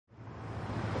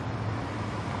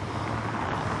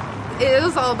It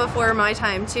was all before my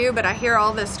time too, but I hear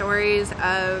all the stories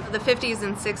of the 50s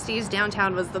and 60s.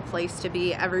 Downtown was the place to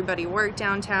be. Everybody worked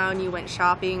downtown. You went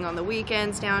shopping on the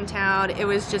weekends downtown. It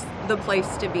was just the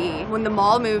place to be. When the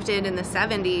mall moved in the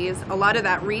 70s, a lot of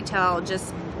that retail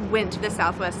just went to the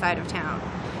southwest side of town.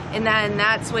 And then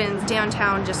that's when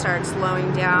downtown just started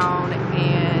slowing down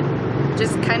and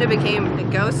just kind of became a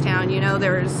ghost town. You know,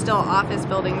 there was still office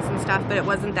buildings and stuff, but it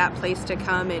wasn't that place to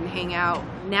come and hang out.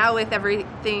 Now with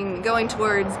everything going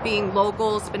towards being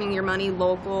local, spending your money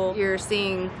local, you're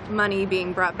seeing money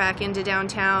being brought back into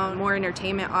downtown, more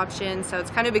entertainment options, so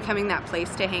it's kind of becoming that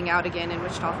place to hang out again in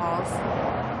Wichita Falls.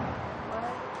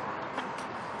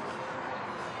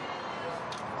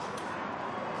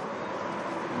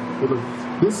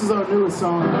 This is our newest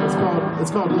song.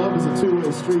 It's called "Love Is a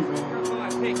Two-Way Street," man.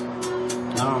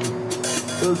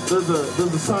 There's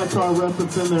a sidecar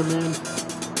reference in there, man.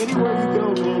 Anywhere you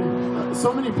go, man,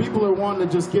 so many people are wanting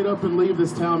to just get up and leave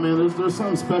this town, man. There's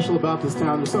something special about this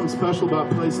town. There's something special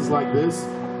about places like this,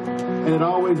 and it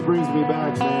always brings me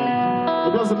back,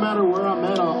 man. It doesn't matter where I'm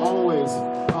at. I'll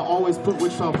always put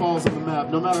Wichita Falls on the map,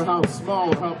 no matter how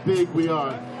small or how big we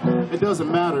are. It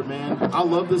doesn't matter, man. I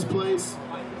love this place.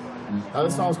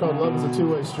 This song's called "Love Is a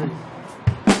Two-Way Street."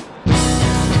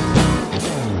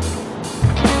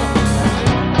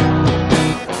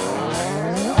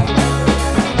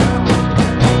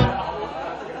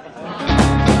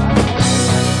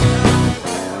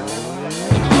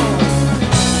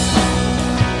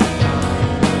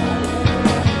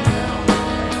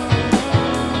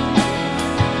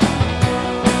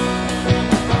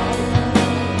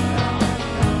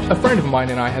 A friend of mine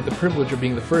and I had the privilege of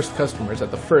being the first customers at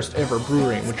the first ever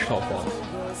brewery in Wichita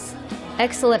Falls.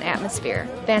 Excellent atmosphere,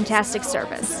 fantastic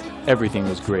service. Everything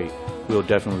was great. We'll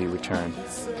definitely return.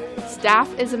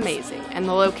 Staff is amazing, and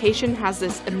the location has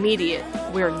this immediate,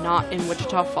 we're not in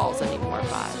Wichita Falls anymore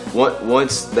vibe.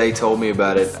 Once they told me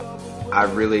about it, I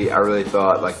really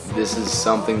thought, like, this is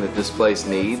something that this place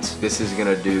needs. This is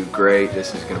gonna do great.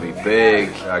 This is gonna be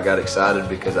big. I got excited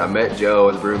because I met Joe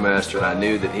as brewmaster, and I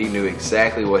knew that he knew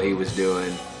exactly what he was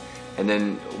doing. And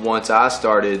then once I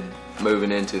started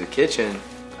moving into the kitchen,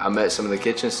 I met some of the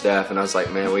kitchen staff, and I was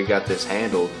like, man, we got this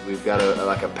handled. We've got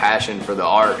a passion for the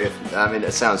art. I mean,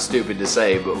 it sounds stupid to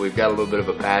say, but we've got a little bit of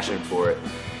a passion for it.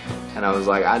 And I was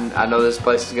like, I know this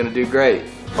place is gonna do great.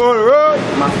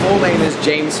 My full name is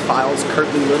James Files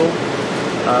Kirtley Little.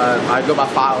 I go by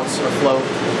Files or Flo.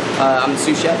 I'm the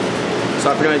sous chef,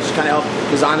 so I pretty much kind of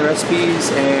help design the recipes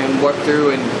and work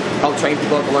through and help train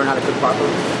people to learn how to cook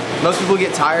properly. Most people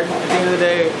get tired at the end of the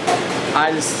day.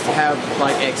 I just have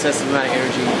like excessive amount of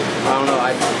energy. I don't know.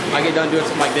 I get done doing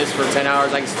something like this for 10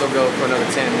 hours. I can still go for another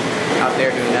 10 out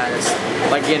there doing that. It's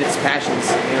like, again, it's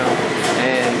passions, you know,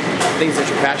 and things that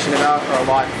you're passionate about are a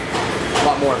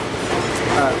lot more.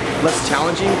 Less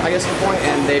challenging, I guess, the point,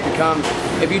 and they become,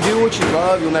 if you do what you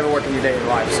love, you'll never work in your daily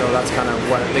life, so that's kind of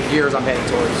what the gears I'm heading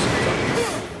towards.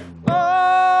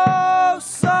 Oh,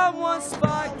 someone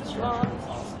spiked the bomb.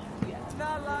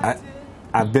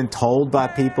 I've been told by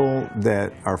people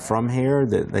that are from here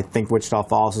that they think Wichita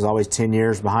Falls is always 10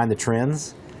 years behind the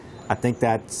trends. I think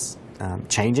that's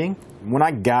changing. When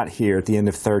I got here at the end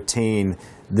of 13,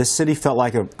 this city felt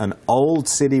like an old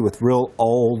city with real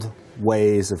old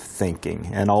ways of thinking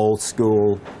and old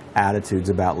school attitudes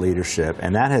about leadership,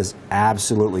 and that has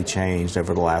absolutely changed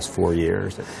over the last 4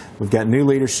 years. We've got new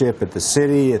leadership at the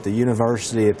city, at the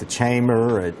university, at the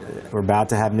chamber. We're about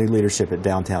to have new leadership at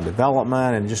downtown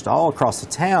development and just all across the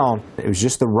town. It was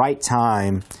just the right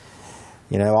time.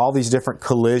 You know, all these different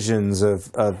collisions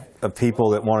of people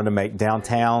that wanted to make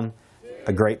downtown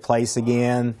a great place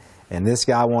again. And this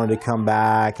guy wanted to come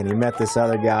back, and he met this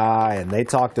other guy, and they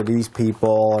talked to these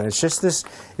people, and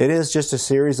it is just a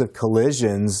series of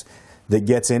collisions that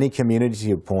gets any community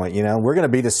to a point. You know, we're going to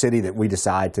be the city that we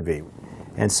decide to be.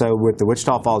 And so with the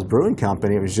Wichita Falls Brewing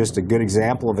Company, it was just a good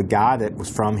example of a guy that was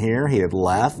from here. He had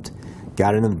left,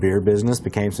 got into the beer business,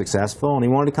 became successful, and he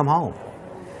wanted to come home.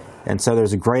 And so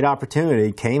there's a great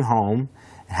opportunity, came home,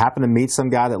 happened to meet some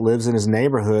guy that lives in his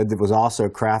neighborhood that was also a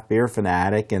craft beer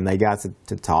fanatic, and they got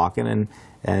to talking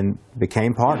and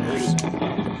became partners.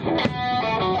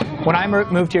 When I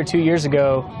moved here 2 years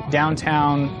ago,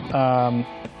 downtown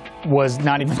was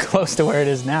not even close to where it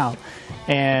is now.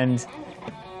 And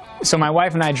so my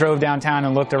wife and I drove downtown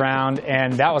and looked around,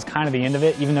 and that was kind of the end of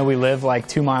it, even though we live like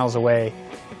 2 miles away.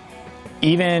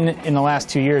 Even in the last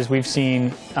 2 years, we've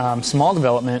seen small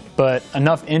development, but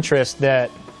enough interest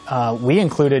that we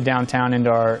included downtown into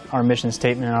our mission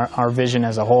statement and our vision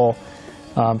as a whole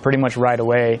pretty much right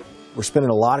away. We're spending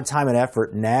a lot of time and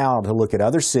effort now to look at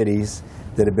other cities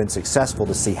that have been successful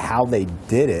to see how they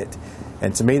did it.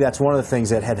 And to me, that's one of the things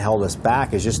that had held us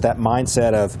back, is just that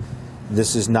mindset of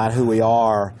this is not who we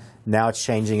are. Now it's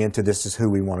changing into this is who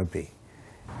we want to be.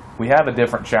 We have a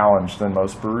different challenge than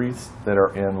most breweries that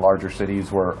are in larger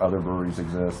cities where other breweries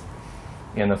exist,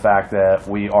 in the fact that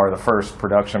we are the first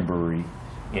production brewery,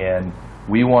 and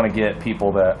we want to get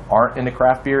people that aren't into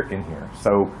craft beer in here.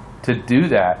 So to do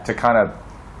that, to kind of,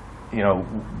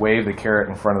 wave the carrot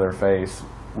in front of their face,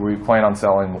 we plan on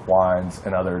selling wines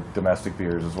and other domestic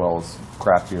beers, as well as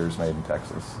craft beers made in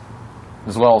Texas,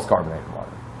 as well as carbonated water.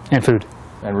 And food.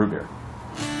 And root beer.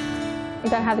 You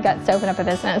gotta have the guts to open up a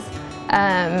business.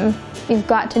 You've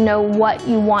got to know what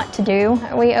you want to do.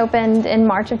 We opened in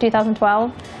March of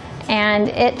 2012, and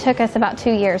it took us about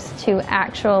 2 years to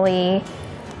actually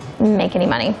make any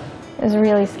money. It was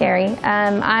really scary.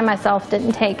 I myself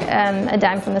didn't take a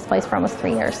dime from this place for almost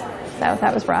 3 years, so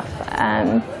that was rough.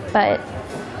 But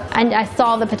I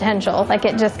saw the potential. Like,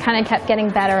 it just kind of kept getting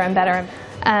better and better.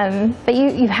 But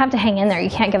you have to hang in there. You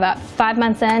can't give up. 5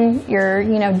 months in, you're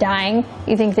dying.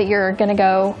 You think that you're going to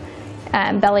go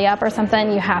belly up or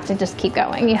something. You have to just keep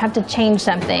going. You have to change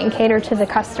something, cater to the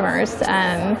customers.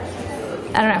 I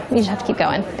don't know. You just have to keep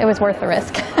going. It was worth the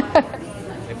risk.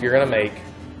 If you're going to make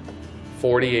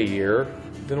 40 a year,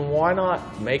 then why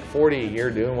not make 40 a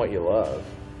year doing what you love?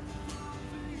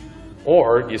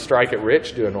 Or you strike it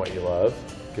rich doing what you love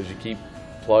because you keep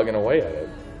plugging away at it.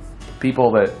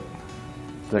 People that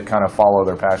kind of follow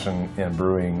their passion in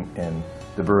brewing and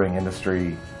the brewing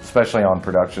industry, especially on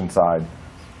production side,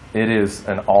 it is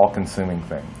an all-consuming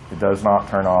thing. It does not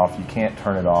turn off. You can't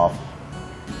turn it off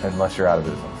unless you're out of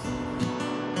business.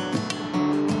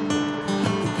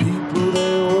 The people,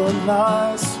 they were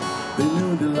nice. They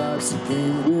knew their life's a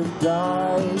game with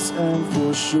dice, and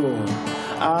for sure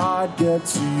I'd get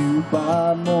to you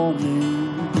by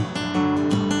morning.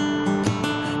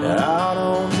 And I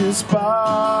don't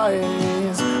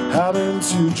despise having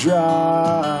to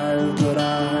drive, but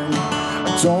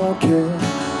I don't care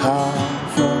how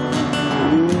far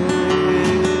it is.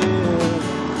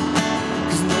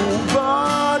 'Cause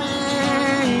nobody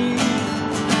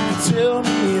can tell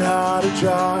me how to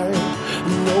drive.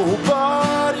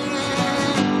 Nobody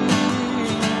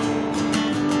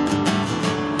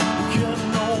can,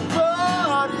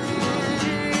 nobody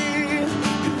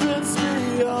convince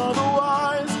me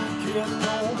otherwise.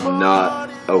 I'm not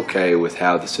okay with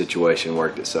how the situation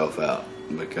worked itself out,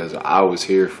 because I was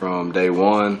here from day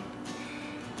one,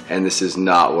 and this is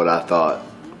not what I thought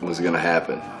was going to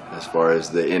happen as far as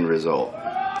the end result.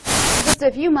 Just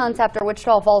a few months after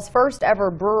Wichita Falls' first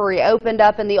ever brewery opened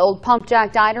up in the old Pump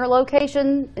Jack Diner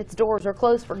location, its doors are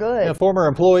closed for good. Yeah, former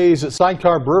employees at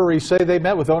Sidecar Brewery say they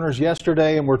met with owners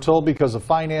yesterday and were told because of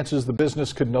finances the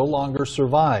business could no longer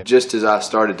survive. Just as I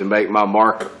started to make my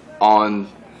mark on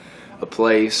a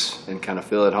place and kind of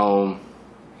feel at home,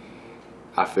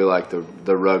 I feel like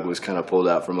the rug was kind of pulled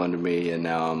out from under me, and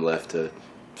now I'm left to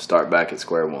start back at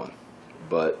square one.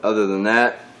 But other than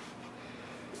that,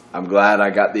 I'm glad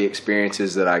I got the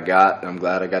experiences that I got. I'm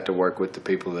glad I got to work with the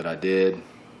people that I did,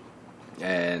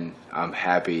 and I'm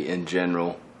happy in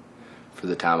general for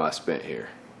the time I spent here.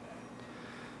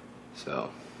 So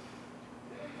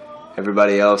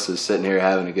everybody else is sitting here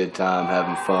having a good time,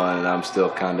 having fun, and I'm still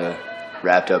kind of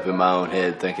wrapped up in my own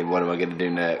head thinking, what am I going to do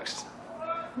next?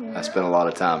 I spent a lot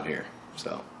of time here,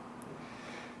 so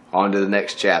on to the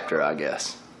next chapter, I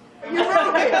guess. You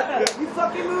ruined it! You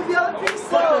fucking moved the other piece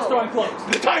though! Let's storm close.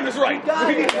 The time is right.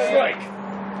 We need to strike.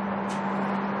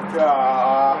 Look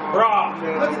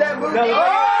at that movie!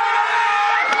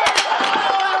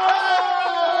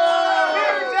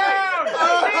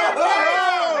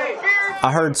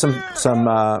 I heard some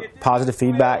positive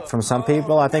feedback from some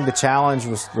people. I think the challenge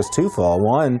was twofold.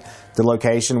 One, the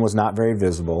location was not very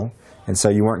visible, and so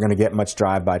you weren't going to get much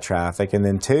drive-by traffic. And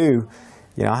then two,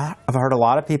 I've heard a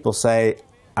lot of people say,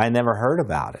 I never heard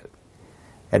about it.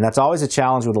 And that's always a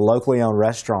challenge with a locally owned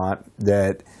restaurant,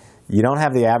 that you don't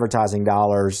have the advertising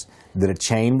dollars that a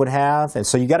chain would have. And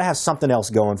so you got to have something else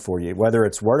going for you, whether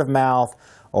it's word of mouth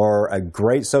or a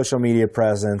great social media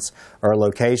presence or a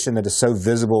location that is so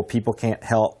visible people can't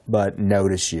help but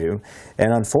notice you.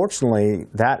 And unfortunately,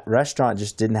 that restaurant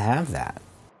just didn't have that.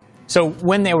 So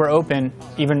when they were open,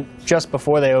 even just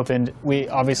before they opened, we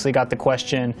obviously got the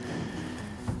question,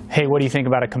 hey, what do you think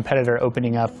about a competitor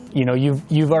opening up?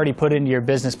 You've already put into your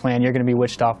business plan, you're going to be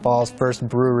Wichita Falls' first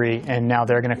brewery, and now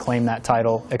they're going to claim that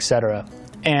title, etc.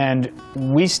 And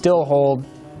we still hold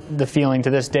the feeling to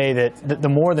this day that the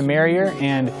more the merrier,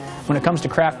 and when it comes to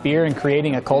craft beer and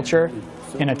creating a culture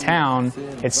in a town,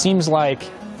 it seems like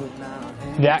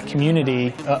that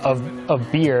community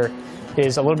of beer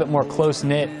is a little bit more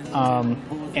close-knit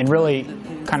and really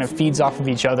kind of feeds off of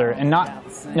each other, and not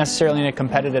necessarily in a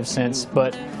competitive sense,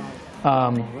 but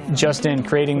just in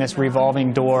creating this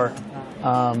revolving door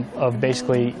of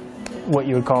basically what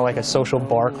you would call like a social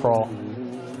bar crawl.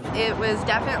 It was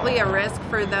definitely a risk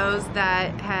for those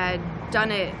that had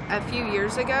done it a few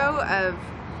years ago, of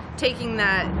taking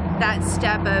that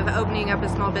step of opening up a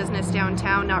small business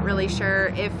downtown, not really sure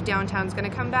if downtown's going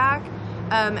to come back.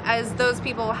 As those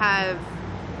people have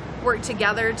worked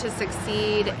together to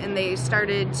succeed and they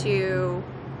started to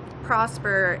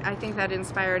prosper, I think that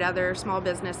inspired other small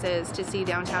businesses to see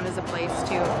downtown as a place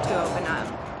to open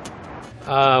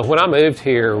up. When I moved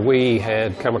here, we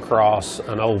had come across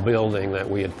an old building that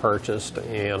we had purchased,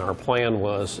 and our plan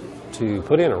was to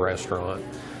put in a restaurant.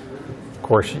 Of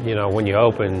course, you know, when you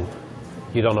open,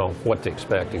 you don't know what to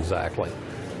expect exactly.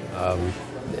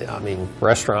 I mean,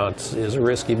 restaurants is a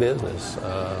risky business.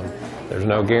 There's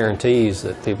no guarantees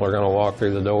that people are going to walk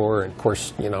through the door. And of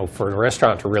course, you know, for a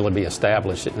restaurant to really be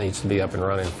established, it needs to be up and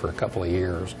running for a couple of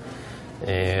years.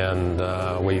 And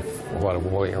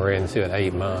we're into it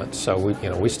 8 months, so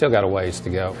we still got a ways to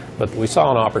go. But we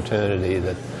saw an opportunity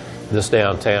that this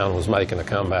downtown was making a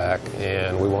comeback,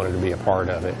 and we wanted to be a part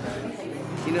of it.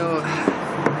 You know,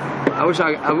 I wish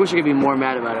I could be more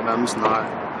mad about it, but I'm just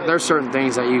not. There's certain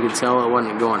things that you could tell it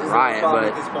wasn't going right,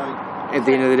 but at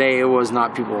the end of the day, it was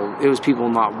people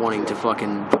not wanting to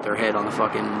fucking put their head on the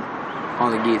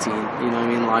guillotine. You know what I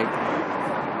mean? Like,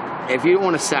 if you don't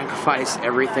want to sacrifice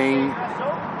everything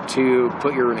to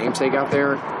put your namesake out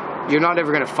there, you're not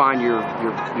ever gonna find your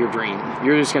dream.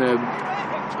 You're just gonna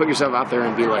put yourself out there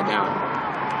and be let down.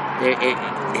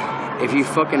 If you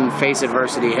fucking face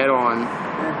adversity head on,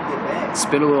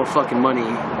 spend a little fucking money,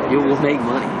 you will make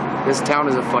money. This town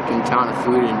is a fucking town of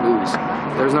food and booze.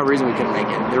 There's no reason we couldn't make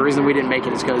it. The reason we didn't make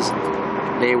it is because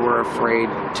they were afraid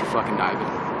to fucking dive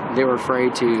in. They were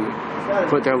afraid to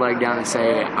put their leg down and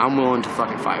say, I'm willing to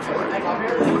fucking fight for it.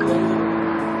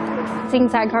 Seeing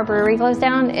Sidecar Brewery close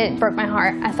down, it broke my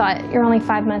heart. I thought, you're only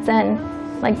 5 months in.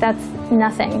 Like, that's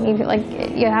nothing.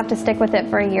 You have to stick with it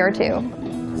for a year or two.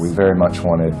 We very much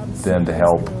wanted them to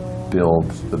help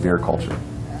build the beer culture.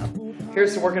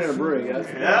 Here's to working at a brewery, guys.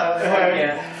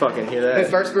 Yeah. Fucking hear that. His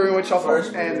first brewery in Wichita Falls.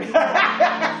 And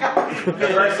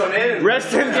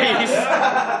rest in peace.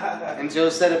 And Joe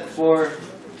said it before,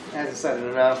 hasn't said it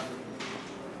enough.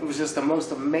 It was just the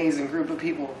most amazing group of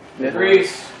people.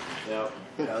 Reese. Yep.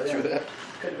 True that.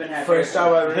 Could have been happy. First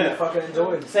job I really fucking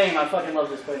enjoyed. Same, I fucking love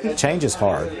this place. Change is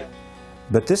hard.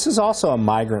 But this is also a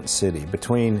migrant city.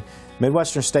 Between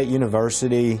Midwestern State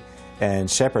University and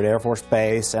Shepherd Air Force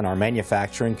Base and our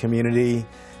manufacturing community,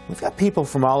 we've got people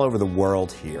from all over the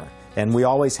world here, and we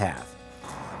always have.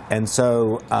 And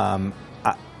so I'm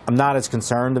not as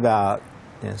concerned about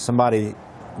somebody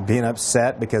being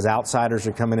upset because outsiders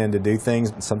are coming in to do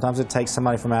things. Sometimes it takes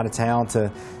somebody from out of town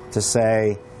to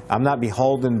say, I'm not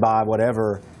beholden by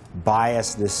whatever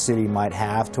bias this city might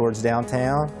have towards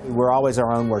downtown. We're always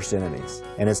our own worst enemies.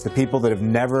 And it's the people that have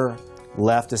never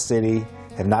left a city,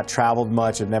 have not traveled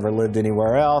much, have never lived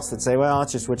anywhere else, that say, well,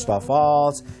 it's just Wichita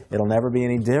Falls, it'll never be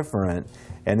any different.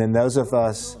 And then those of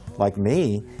us, like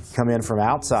me, come in from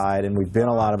outside and we've been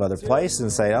a lot of other places and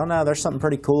say, oh no, there's something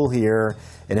pretty cool here,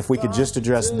 and if we could just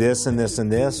address this and this and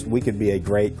this, we could be a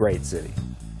great, great city.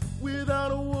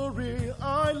 Without a worry,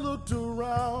 I looked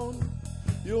around.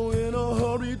 You're in a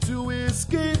hurry to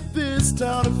escape this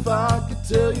town. If I could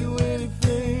tell you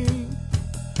anything,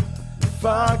 if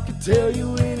I could tell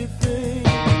you anything.